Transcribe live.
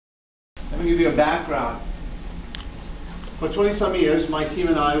To give you a background, for 20-some years, my team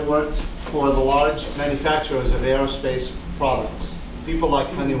and I worked for the large manufacturers of aerospace products, people like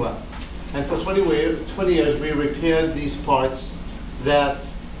Honeywell. And for 20 years, we repaired these parts that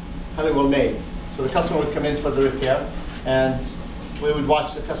Honeywell made. So the customer would come in for the repair, and we would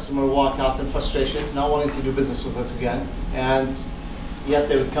watch the customer walk out in frustration, not wanting to do business with us again, and yet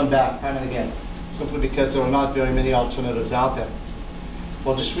they would come back time and again, simply because there were not very many alternatives out there.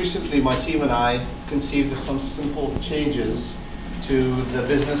 Well, just recently, my team and I conceived of some simple changes to the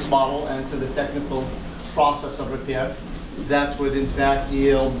business model and to the technical process of repair that would, in fact,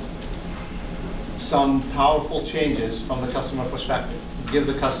 yield some powerful changes from the customer perspective, give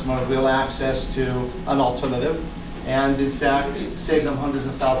the customer real access to an alternative, and, in fact, save them hundreds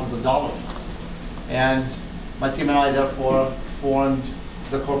of thousands of dollars. And my team and I, therefore, formed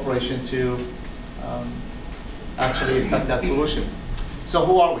the corporation to actually effect that solution. So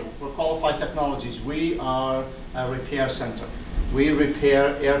who are we? We're Qualified Technologies. We are a repair center. We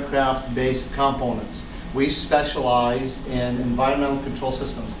repair aircraft-based components. We specialize in environmental control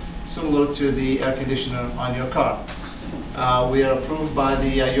systems, similar to the air conditioner on your car. We are approved by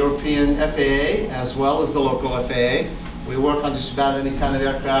the European FAA as well as the local FAA. We work on just about any kind of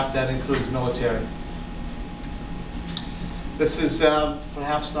aircraft that includes military. This is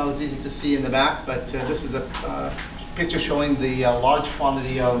perhaps not as easy to see in the back, but this is a picture showing the large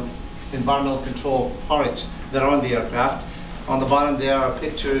quantity of environmental control parts that are on the aircraft. On the bottom there are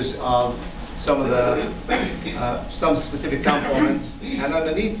pictures of some of the some specific components, and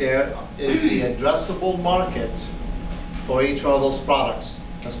underneath there is the addressable market for each one of those products,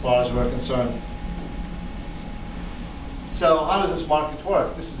 as far as we're concerned. So how does this market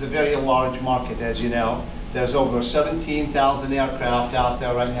work? This is a very large market, as you know. There's over 17,000 aircraft out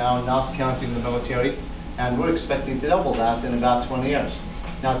there right now, not counting the military. And we're expecting to double that in about 20 years.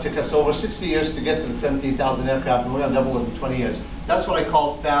 Now, it took us over 60 years to get to the 17,000 aircraft, and we're going to double it in 20 years. That's what I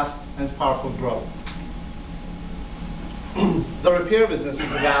call fast and powerful growth. The repair business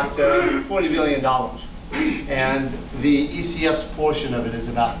is about $40 billion, and the ECS portion of it is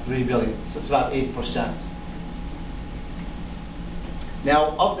about $3 billion, so it's about 8%.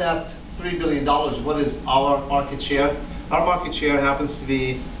 Now, of that $3 billion, what is our market share? Our market share happens to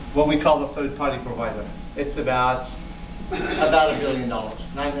be what we call the third-party provider. It's about $1 billion,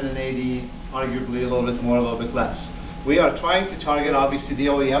 980, arguably a little bit more, a little bit less. We are trying to target, obviously, the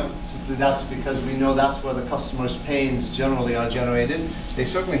OEM, simply that's because we know that's where the customer's pains generally are generated.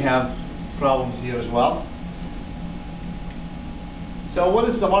 They certainly have problems here as well. So what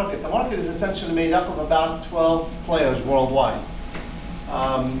is the market? The market is essentially made up of about 12 players worldwide.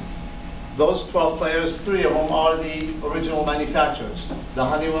 Those 12 players, 3 of them are the original manufacturers, the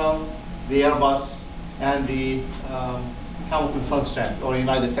Honeywell, the Airbus, and the Hamilton Sundstrand, or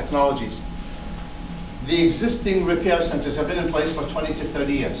United Technologies. The existing repair centers have been in place for 20 to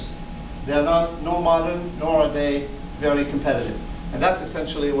 30 years. They're not no modern, nor are they very competitive. And that's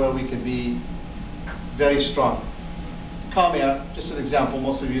essentially where we could be very strong. Comair, just an example,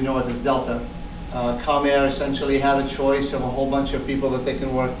 most of you know it as Delta. Comair essentially had a choice of a whole bunch of people that they can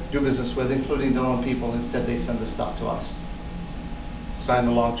do business with, including their own people. Instead, they send the stuff to us. Sign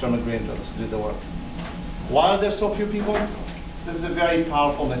a long-term agreement with us to do the work. Why are there so few people? This is a very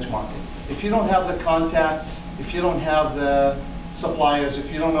powerful niche market. If you don't have the contacts, if you don't have the suppliers,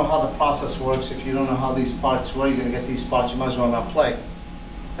 if you don't know how the process works, if you don't know how these parts, where you're going to get these parts, you might as well not play.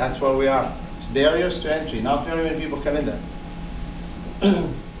 That's where we are. It's barriers to entry. Not very many people come in there.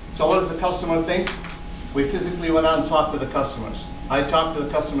 So what does the customer think? We physically went out and talked to the customers. I talked to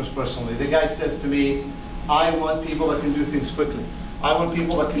the customers personally. The guy says to me, I want people that can do things quickly. I want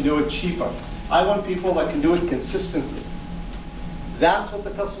people that can do it cheaper. I want people that can do it consistently. That's what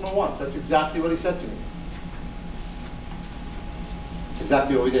the customer wants. That's exactly what he said to me.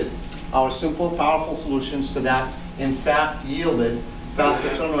 Exactly what we did. Our simple, powerful solutions to that, in fact, yielded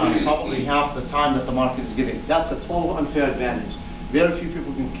faster turnaround, probably half the time that the market is giving. That's a total unfair advantage. Very few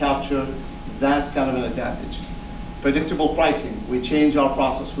people can capture that kind of an advantage. Predictable pricing. We change our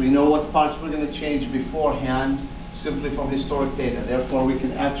process. We know what parts we're going to change beforehand simply from historic data. Therefore, we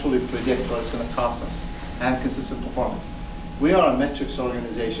can actually predict what it's going to cost us and consistent performance. We are a metrics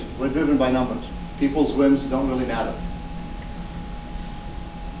organization. We're driven by numbers. People's whims don't really matter.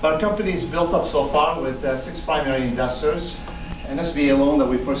 Our company is built up so far with 6 primary investors, an SBA loan that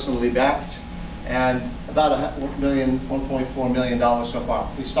we personally backed, and about $1.4 million so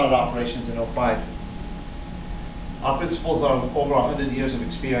far. We started operations in 2005. Our principals are over 100 years of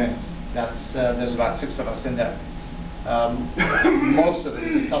experience. There's about 6 of us in there. Most of it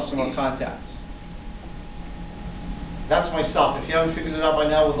is customer contacts. That's myself. If you haven't figured it out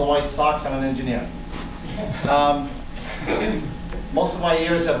by now with the white socks, I'm an engineer. Most of my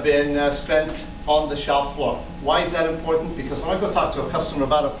years have been spent on the shop floor. Why is that important? Because when I go talk to a customer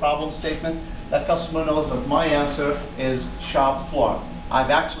about a problem statement, that customer knows that my answer is shop floor. I've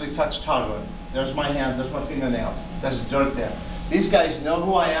actually touched hardware. There's my hand, there's my fingernails, there's dirt there. These guys know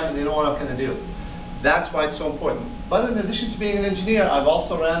who I am and they know what I'm going to do. That's why it's so important. But in addition to being an engineer, I've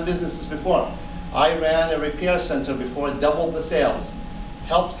also ran businesses before. I ran a repair center before, doubled the sales.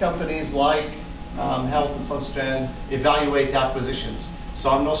 Helped companies like Hamilton Strand evaluate acquisitions. So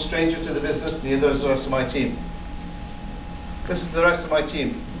I'm no stranger to the business, neither is the rest of my team. This is the rest of my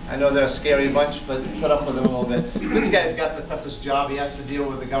team. I know they're a scary bunch, but put up with them a little bit. This guy's got the toughest job. He has to deal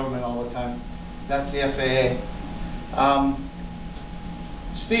with the government all the time. That's the FAA.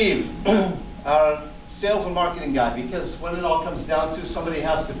 Steve, our sales and marketing guy, because when it all comes down to, somebody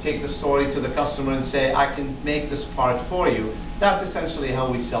has to take the story to the customer and say, I can make this part for you. That's essentially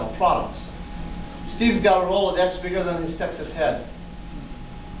how we sell products. Steve's got a Rolodex bigger than his Texas head.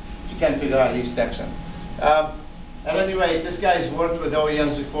 You can't figure out he's Texan. At any rate, this guy's worked with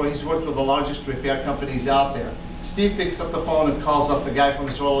OEMs before. He's worked with the largest repair companies out there. Steve picks up the phone and calls up the guy from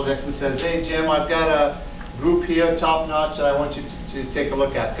his Rolodex and says, hey Jim, I've got a group here, top notch, that I want you to take a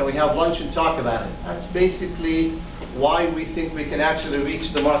look at. Can we have lunch and talk about it? That's basically why we think we can actually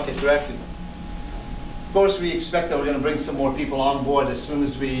reach the market directly. Of course, we expect that we're going to bring some more people on board as soon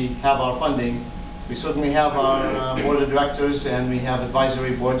as we have our funding. We certainly have our board of directors and we have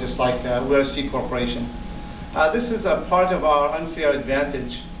advisory board, just like we're a C corporation. This is a part of our unfair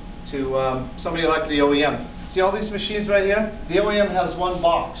advantage to somebody like the OEM. See all these machines right here? The OEM has one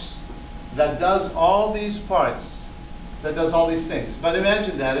box that does all these parts, that does all these things. But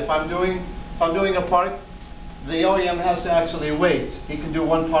imagine that if I'm doing a part, the OEM has to actually wait. He can do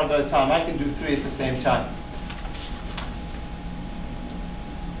one part at a time. I can do three at the same time.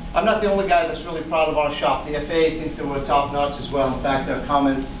 I'm not the only guy that's really proud of our shop. The FAA thinks that we're top notch as well. In fact, their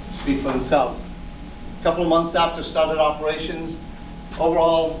comments speak for themselves. A couple of months after started operations,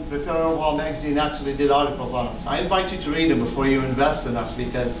 Repair Overhaul magazine actually did articles on us. I invite you to read them before you invest in us,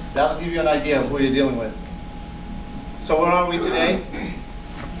 because that'll give you an idea of who you're dealing with. So where are we today?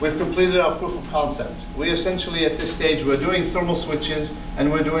 We've completed our proof of concept. We essentially, at this stage, we're doing thermal switches and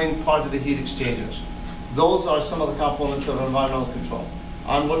we're doing part of the heat exchangers. Those are some of the components of environmental control.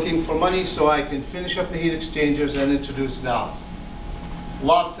 I'm looking for money so I can finish up the heat exchangers and introduce valves.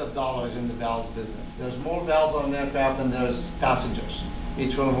 Lots of dollars in the valves business. There's more valves on an aircraft than there's passengers.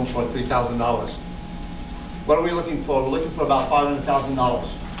 Each one of them for $3,000. What are we looking for? We're looking for about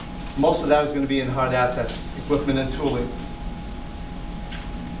 $500,000. Most of that is going to be in hard assets, equipment and tooling.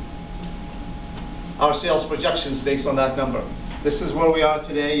 Our sales projections based on that number. This is where we are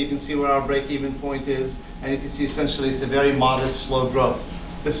today. You can see where our break-even point is, and you can see essentially it's a very modest, slow growth.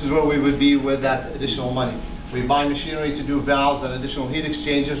 This is where we would be with that additional money. We buy machinery to do valves and additional heat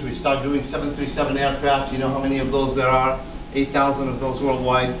exchangers. We start doing 737 aircraft. You know how many of those there are? 8,000 of those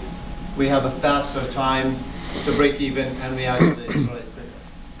worldwide. We have a faster time to break even, and we actually accelerate quicker.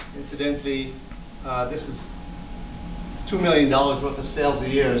 Incidentally, this is $2 million worth of sales a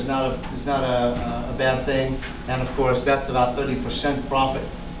year is not a bad thing, and of course that's about 30% profit.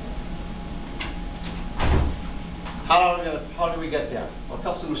 How do we get there? Well,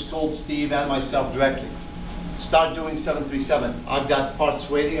 customers told Steve and myself directly, start doing 737. I've got parts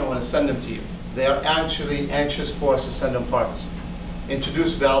waiting, I want to send them to you. They are actually anxious for us to send them parts.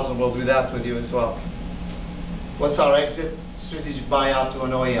 Introduce valves and we'll do that with you as well. What's our exit? Strategic buyout to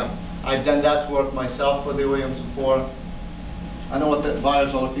an OEM. I've done that work myself with the OEMs before. I know what the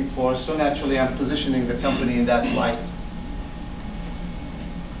buyers are looking for, so naturally I'm positioning the company in that light.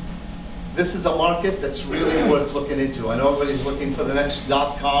 This is a market that's really worth looking into. I know everybody's looking for the next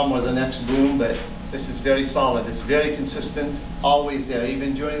 .com or the next boom, but this is very solid. It's very consistent, always there.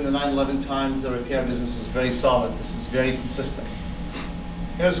 Even during the 9/11 times, the repair business is very solid. This is very consistent.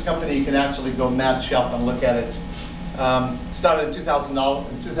 Here's a company you can actually go match up and look at it. Started in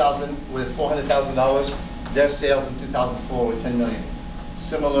 2000 with $400,000. Their sales in 2004 were $10 million.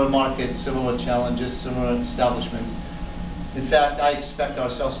 Similar market, similar challenges, similar establishment. In fact, I expect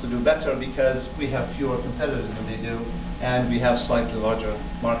ourselves to do better because we have fewer competitors than they do, and we have slightly larger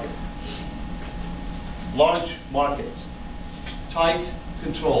market. Large markets, tight,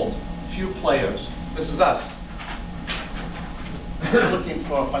 controlled, few players. This is us. We're looking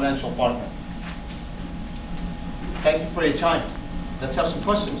for a financial partner. Thank you for your time. let's have some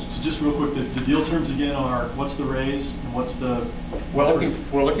questions. So just real quick, the deal terms again are, what's the raise and what's the? We're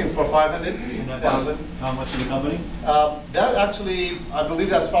looking for 500,000. How much for the company? That actually, I believe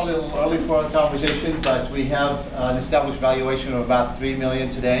that's probably a little early for a conversation, but we have an established valuation of about $3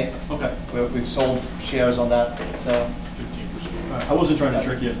 million today. Okay. We've sold shares on that. So. 15%. I wasn't trying to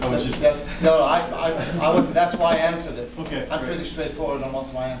trick you. I was just. No, that's why I answered it. Okay. I'm pretty straightforward on most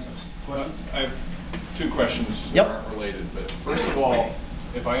of my answers. I have two questions that aren't related, but first of all,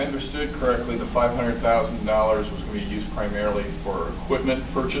 if I understood correctly, the $500,000 was going to be used primarily for equipment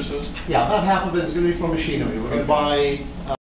purchases? Yeah, about half of it is going to be for machinery. We're going to buy